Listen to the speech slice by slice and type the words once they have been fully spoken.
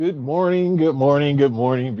Good morning, good morning, good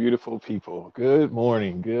morning, beautiful people. Good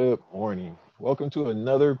morning, good morning. Welcome to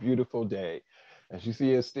another beautiful day. As you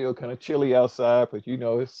see, it's still kind of chilly outside, but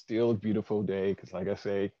it's still a beautiful day because, like I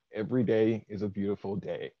say, every day is a beautiful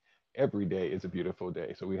day. Every day is a beautiful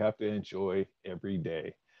day. So we have to enjoy every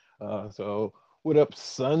day. So, what up,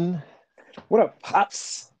 son? What up,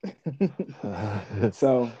 pops?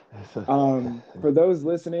 So, for those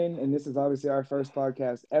listening, and this is obviously our first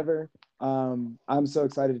podcast ever, I'm so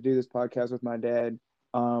excited to do this podcast with my dad,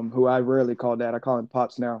 who I rarely call dad. I call him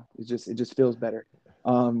pops now. It just feels better.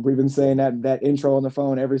 We've been saying that intro on the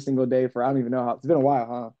phone every single day for I don't even know how it's been a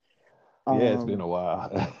while, huh? Yeah, it's been a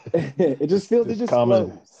while. It just It's feels it just just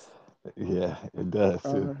common. flows. Yeah, it does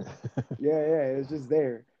too. Uh, yeah, it's just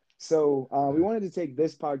there. So we wanted to take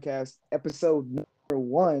this podcast, episode number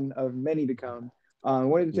one of many to come. We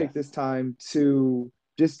wanted to take Yes. this time to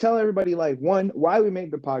just tell everybody, like, one, why we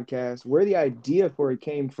made the podcast, where the idea for it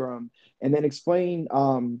came from, and then explain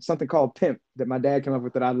something called pimp that my dad came up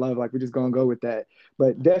with that I love. Like, we're just gonna go with that,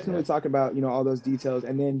 but definitely Yes. talk about all those details,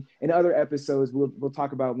 and then in other episodes we'll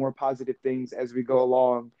talk about more positive things as we go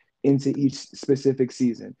along into each specific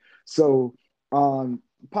season. So um,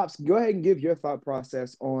 Pops, go ahead and give your thought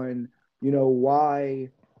process on, why,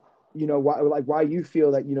 why you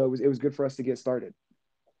feel that, it was good for us to get started.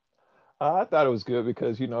 I thought it was good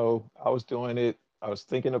because, I was doing it. I was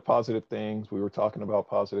thinking of positive things. We were talking about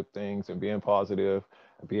positive things and being positive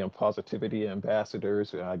and being positivity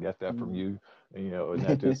ambassadors. And I got that from Mm. you, and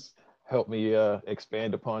that just helped me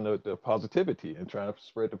expand upon the positivity and trying to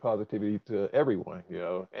spread the positivity to everyone,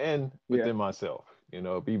 and Yeah. within myself,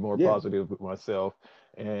 be more Yeah. positive with myself.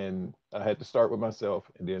 And I had to start with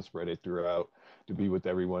myself and then spread it throughout to be with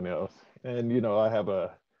everyone else. And,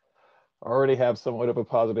 I already have somewhat of a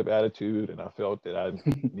positive attitude, and I felt that I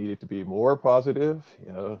needed to be more positive,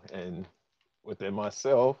 and within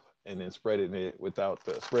myself, and then spreading it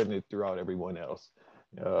spreading it throughout everyone else.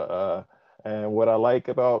 You know, uh, and what I like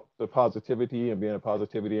about the positivity and being a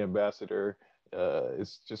positivity ambassador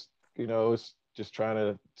is just, it's just trying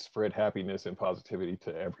to spread happiness and positivity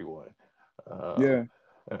to everyone. Um, Yeah.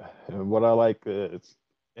 and what I like is,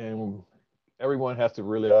 and everyone has to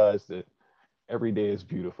realize that every day is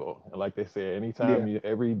beautiful. And like they say, Yeah.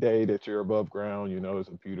 every day that you're above ground, is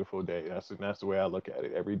a beautiful day. That's the way I look at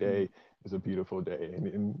it. Every Mm. day is a beautiful day.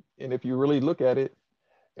 And if you really look at it,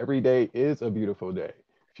 every day is a beautiful day.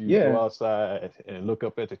 If you go Yeah. outside and look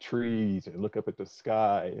up at the trees and look up at the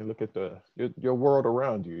sky and look at your world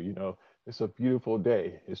around you, it's a beautiful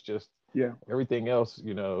day. It's just Yeah. everything else,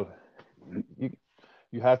 you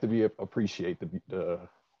you have to appreciate the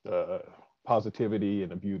positivity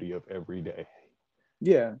and the beauty of every day.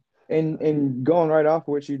 Yeah. And going right off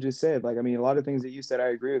what you just said, like, I mean, a lot of things that you said, I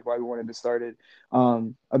agree with why we wanted to start it.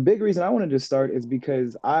 A big reason I wanted to start is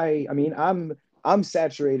because I mean, I'm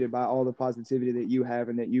saturated by all the positivity that you have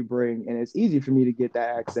and that you bring, and it's easy for me to get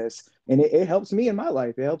that access, and it helps me in my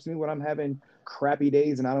life. It helps me when I'm having crappy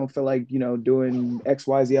days and I don't feel like doing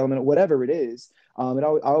XYZ element, whatever it is. I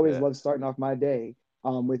always Yeah. love starting off my day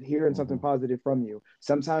with hearing something Hmm. positive from you.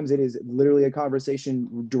 Sometimes it is literally a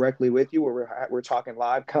conversation directly with you where we're talking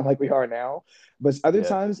live, kind of like we are now. But other Yes.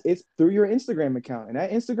 times it's through your Instagram account. And that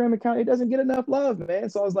Instagram account, it doesn't get enough love, man.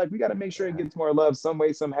 So I was like, we got to make sure it gets more love some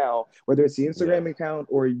way, somehow, whether it's the Yes. Instagram account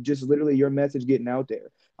or just literally your message getting out there.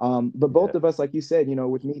 But both Yes. of us, like you said,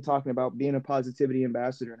 with me talking about being a positivity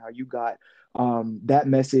ambassador and how you got that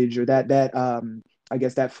message or that I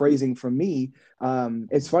guess that phrasing from me.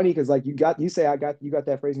 It's Mhm. funny because like you got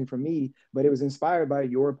that phrasing from me, but it was inspired by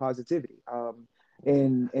your positivity.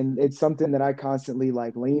 And it's something that I constantly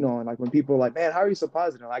like lean on. Like when people are like, "Man, how are you so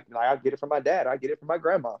positive?" Like I get it from my dad, I get it from my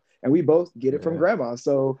grandma, and we both get it from Yeah. grandma.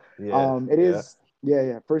 So Yes. it Yeah. is.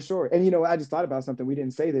 Yeah, for sure. And I just thought about something. We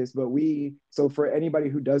didn't say this, but so for anybody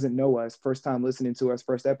who doesn't know us, first time listening to us,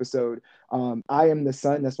 first episode, I am the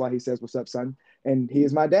son. That's why he says, "What's up, son?" And he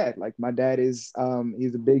is my dad. Like my dad is,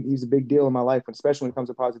 he's a big deal in my life, especially when it comes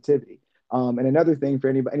to positivity. And another thing for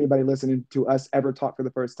anybody listening to us ever talk for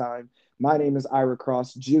the first time, my name is Ira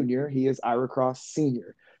Cross Jr. He is Ira Cross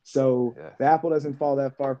Sr. So Yes. the apple doesn't fall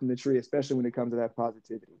that far from the tree, especially when it comes to that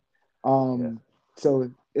positivity. Yes. Um,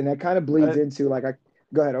 so and that kind of bleeds I, into like I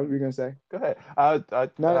go ahead. What were you gonna say? Go ahead.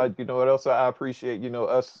 No, You know what else I appreciate?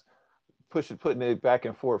 Us putting it back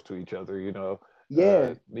and forth to each other.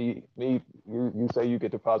 yeah, You say you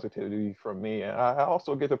get the positivity from me, and I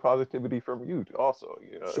also get the positivity from you. Also,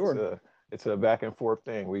 sure. it's a back and forth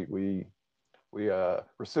thing. We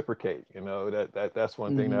reciprocate. That's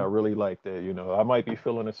one thing that I Hmm. really like, that I might be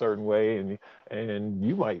feeling a certain way, and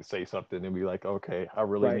you might say something and be like, okay, I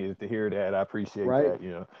really Right. needed to hear that, I appreciate Right. that.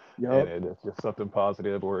 And Yup. it's just something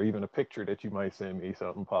positive, or even a picture that you might send me,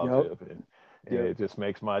 something Yup. positive, and Yep. it just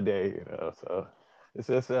makes my day. So it's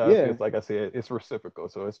just Yeah. it's like I said, it's reciprocal,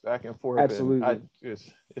 so it's back and forth, and I Absolutely.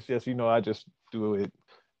 just it's just I just do it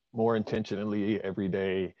more intentionally every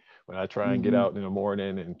day when I try and get Hmm. out in the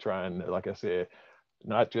morning and try and, like I said,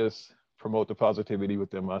 not just promote the positivity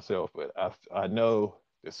within myself, but I know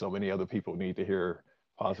that so many other people need to hear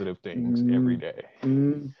positive things every Mm, day.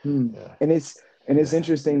 hmm. Yeah. And it's Yeah.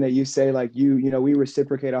 interesting that you say like we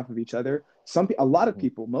reciprocate off of each other. A lot of Hmm.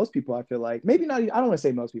 people, most people, I feel like maybe not. I don't want to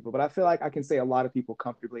say most people, but I feel like I can say a lot of people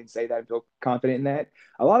comfortably and say that and feel confident in that.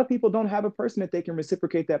 A lot of people don't have a person that they can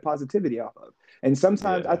reciprocate that positivity off of. And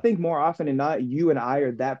sometimes I Yeah. think more often than not, you and I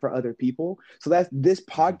are that for other people. So that's this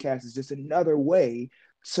Hmm. podcast is just another way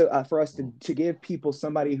for us to give people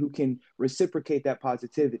somebody who can reciprocate that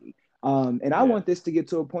positivity. And I Yeah. want this to get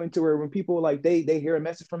to a point to where when people like they hear a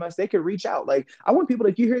message from us, they can reach out. Like I want people,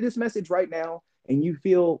 like, you hear this message right now and you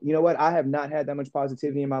feel, you know what, I have not had that much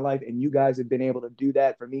positivity in my life, and you guys have been able to do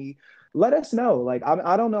that for me. Let us know. Like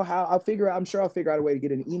I don't know how. I'm sure I'll figure out a way to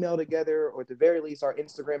get an email together, or at the very least our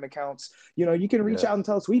Instagram accounts. You can reach out Yes. and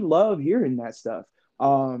tell us. We love hearing that stuff.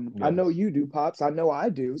 I know Yes. you do, Pops. I know I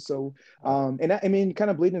do. So, Uh, and I mean, kind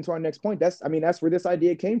of bleeding into our next point. That's where this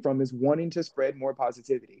idea came from, is wanting to spread more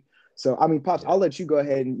positivity. So, I mean, Pops, yeah. I'll let you go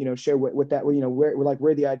ahead and share what that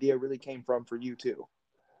where the idea really came from for you too.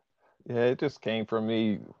 Yeah, it just came from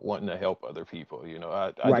me wanting to help other people.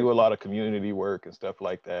 I Right. do a lot of community work and stuff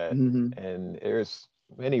like that. Hmm. And there's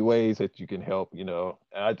many ways that you can help, and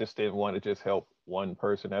I just didn't want to just help one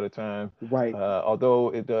person at a time. Right. Although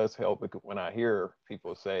it does help when I hear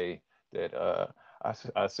people say that,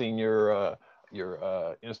 I seen your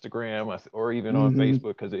Instagram, or even on Hmm.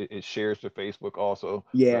 Facebook, because it shares to Facebook also.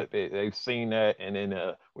 Yeah. But they've seen that, and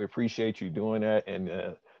then we appreciate you doing that,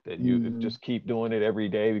 and that you Hmm. just keep doing it every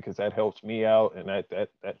day, because that helps me out, and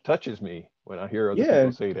that touches me when I hear other people Yeah.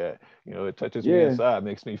 say that. It touches me Yeah. inside,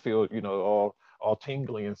 makes me feel, all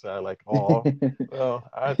tingly inside, like, oh, well,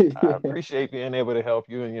 I appreciate being able to help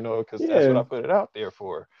you, and because that's what Yeah. I put it out there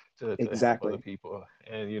for, to help other Exactly. people.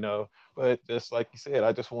 And but just like you said,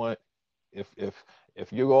 I just want,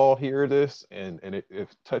 if you all hear this, and it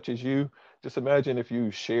touches you, just imagine if you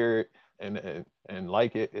share it, and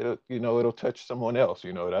like it'll touch someone else.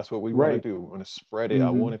 That's what we want to Right. do. We want to spread it. I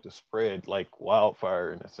Hmm. want it to spread like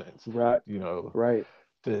wildfire, in a sense. Right. you know Right.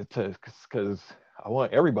 to because I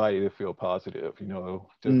want everybody to feel positive.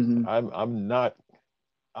 Just Hmm. I'm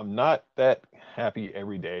not that happy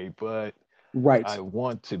every day, but Right. I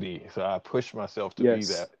want to be. So I push myself to be Yes.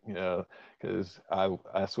 that, because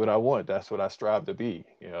that's what I want. That's what I strive to be,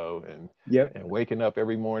 Yep. and waking up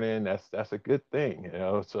every morning, that's a good thing.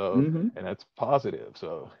 So, Hmm. and that's positive.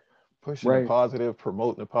 So pushing the Right. positive,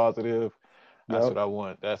 promoting the positive, that's Yep. what I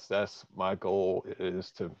want. That's my goal,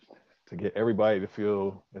 is to get everybody to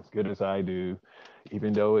feel as good as I do.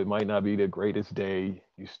 Even though it might not be the greatest day,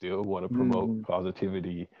 you still want to promote Hmm.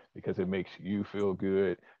 positivity, because it makes you feel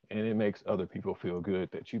good, and it makes other people feel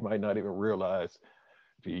good that you might not even realize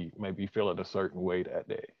might be feeling a certain way that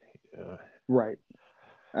day. Uh, Right.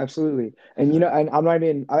 Absolutely. And and I'm not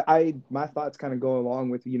even I my thoughts kind of go along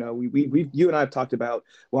with, you and I have talked about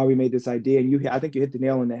why we made this idea, and I think you hit the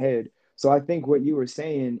nail on the head. So I think what you were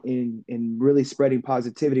saying in really spreading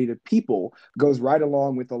positivity to people goes right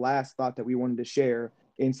along with the last thought that we wanted to share,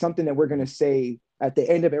 in something that we're going to say at the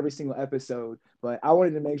end of every single episode. But I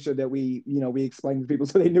wanted to make sure that we explained to people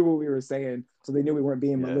so they knew what we were saying, so they knew we weren't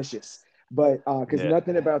being yes. malicious. But because Yeah.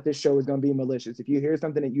 nothing about this show is going to be malicious. If you hear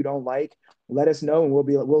something that you don't like, let us know, and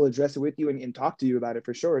we'll address it with you, and talk to you about it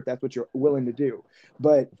for sure, if that's what you're willing to do.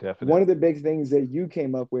 But one Definitely. of the big things that you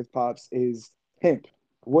came up with, Pops, is pimp.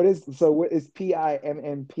 What is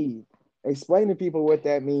PIMMP? Explain to people what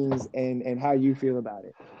that means, and how you feel about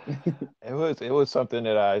it. It was something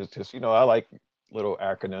that I just, I like little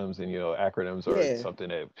acronyms, and acronyms are Yeah. something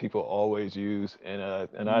that people always use. And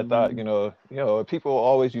I thought, Hmm. people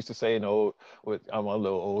always used to say, I'm a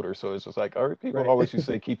little older, so it's just like, all right, people Right. always used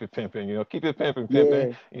to say, keep it pimping, keep it pimping,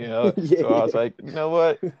 pimping. Yeah. So I was Yeah. like, you know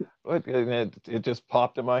what, and it just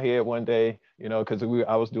popped in my head one day, because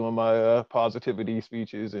I was doing my positivity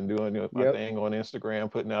speeches, and doing my Yep. thing on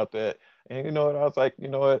Instagram, putting out that. And what, I was like,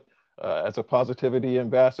 what, as a positivity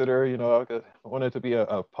ambassador, I wanted to be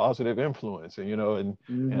a positive influence, and I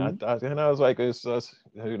Hmm. thought, and I was like, it's just,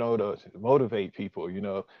 to motivate people,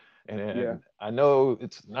 and Yeah. I know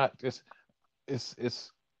it's not just,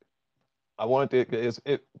 it's I wanted to,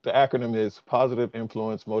 the acronym is positive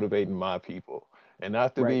influence motivating my people. And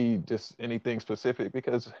not to Right. be just anything specific,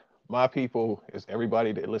 because my people is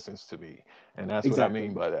everybody that listens to me. And that's what I Exactly.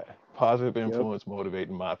 mean by that. Positive Yep. influence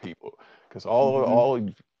motivating my people. Because Hmm.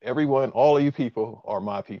 everyone, all of you people are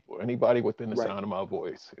my people. Anybody within the Right. sound of my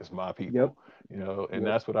voice is my Yep. people, you know, and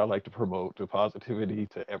Yep. that's what I like to promote, the positivity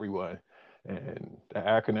to everyone. And the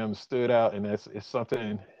acronym stood out, and that's it's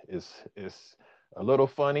something is a little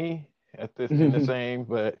funny at this in the same,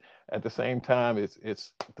 but at the same time, it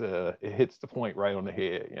hits the point right on the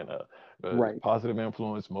head. You know, Right. positive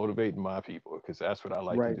influence, motivating my people, because that's what I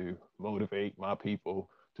like to Right. do. Motivate my people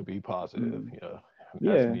to be positive. Mm. You know, and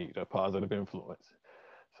that's Yeah. me, the positive influence.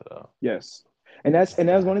 So Yes. And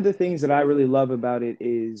that's one of the things that I really love about it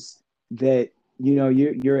is that,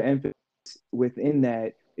 your emphasis within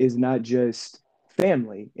that is not just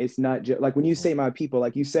family. It's not just like when you mhm, say my people,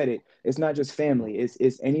 like you said it, it's not just mhm, family.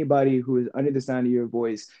 It's anybody who is under the sound of your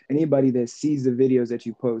voice, anybody that sees the videos that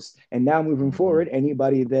you post. And now moving mhm. forward,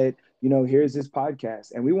 anybody that, hears this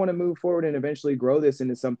podcast. And we want to move forward and eventually grow this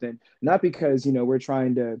into something, not because, we're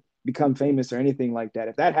trying to become famous or anything like that.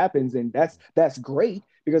 If that happens, then that's great,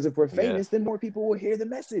 because if we're Yes, famous, then more people will hear the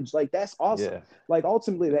message. Like that's awesome. yes, Like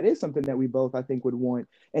ultimately that is something that we both, I think, would want,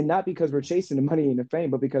 and not because we're chasing the money and the fame,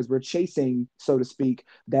 but because we're chasing, so to speak,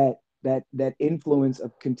 that influence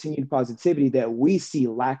of continued positivity that we see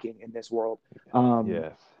lacking in this world. um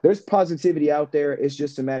yes, there's positivity out there. It's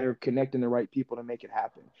just a matter of connecting the right people to make it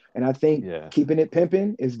happen. And I think yes, keeping it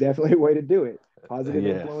pimping is definitely a way to do it. Positive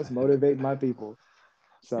yes. influence, motivate my people.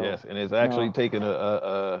 So Yes, and it's actually no. taking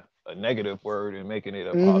a negative word and making it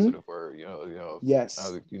a Mm-hmm. positive word.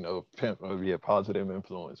 Yes. Pimp would be a positive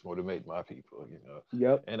influence, motivate my people.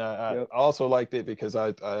 Yep. And I Yep. also liked it because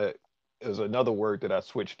I there's another word that I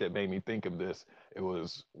switched that made me think of this. It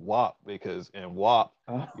was WAP, because in WAP,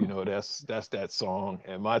 Oh, that's that song.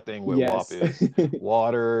 And my thing with WAP yes. is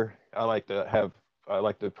water. I like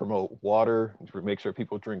to promote water, to make sure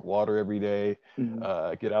people drink water every day,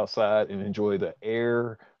 Mhm. get outside and enjoy the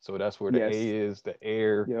air. So that's where the A Yes. is, the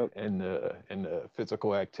air Yep. and the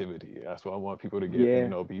physical activity. That's what I want people to get,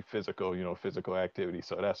 Yeah. be physical, physical activity.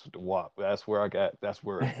 So that's the WAP. That's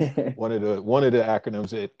where one of the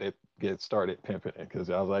acronyms that get started pimping it, because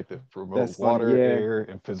I like to promote That's funny. water, Yeah. air,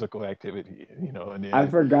 and physical activity, and I then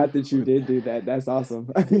forgot that you did do that. That's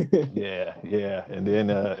awesome. yeah, yeah,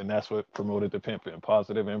 and that's what promoted the pimping,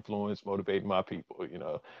 positive influence, motivating my people, and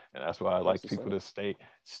that's why I That's like what's people up. to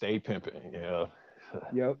stay pimping.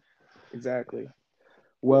 Yep. Exactly.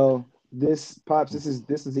 Well, this pops. This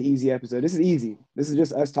is an easy episode. This is easy. This is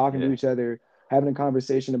just us talking to Yeah, each other, having a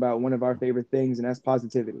conversation about one of our favorite things, and that's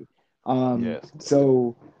positivity. yes, definitely.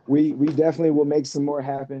 So we definitely will make some more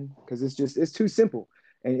happen, because it's too simple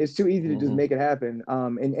and it's too easy to just Hmm. make it happen.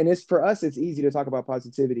 And it's for us, it's easy to talk about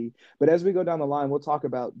positivity, but as we go down the line, we'll talk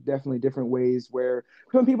about definitely different ways where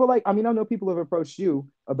some people, like, I mean, I know people have approached you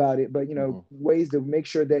about it, but Hmm. ways to make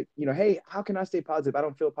sure that, hey, how can I stay positive? I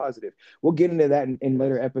don't feel positive. We'll get into that in Yes,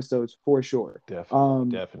 later episodes for sure. Um,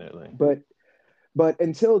 definitely. but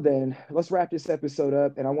until then, let's wrap this episode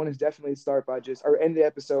up. And I want to definitely start by just, or end the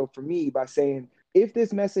episode for me by saying, if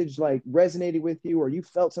this message like resonated with you, or you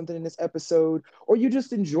felt something in this episode, or you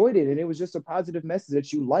just enjoyed it and it was just a positive message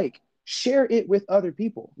that you like, share it with other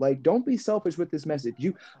people. Like, don't be selfish with this message.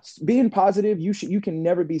 You being positive, you can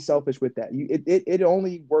never be selfish with that. It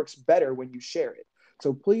only works better when you share it.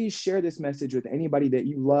 So please share this message with anybody that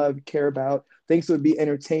you love, care about, thinks it would be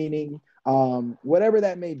entertaining, whatever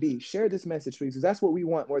that may be. Share this message, please, because that's what we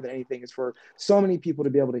want more than anything, is for so many people to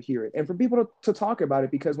be able to hear it, and for people to talk about it,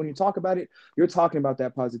 because when you talk about it, you're talking about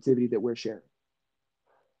that positivity that we're sharing.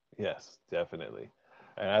 Yes, definitely.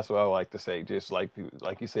 And that's what I like to say. Just like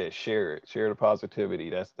you said, share it, share the positivity.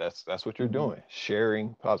 That's what you're Mm-hmm. doing,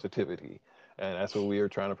 sharing positivity, and that's what we are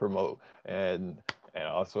trying to promote. And and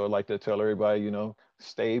also I like to tell everybody,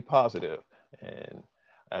 stay positive. And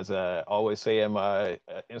as I always say in my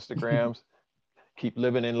Instagrams, keep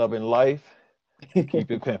living and loving life,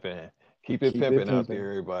 keep it pimping, keep it Keep it pimping out there, pimping.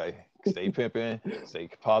 everybody. Stay pimping, stay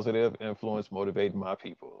positive, influence, motivating my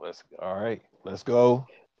people. All right, let's go.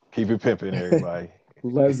 Keep it pimping, everybody.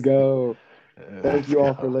 Let's go. Thank Let's you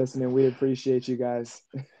all for go. listening. We appreciate you guys.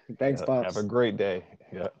 Thanks, Yeah, have a Pops. great day.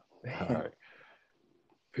 Yeah. All right.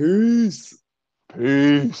 Peace.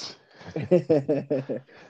 Peace.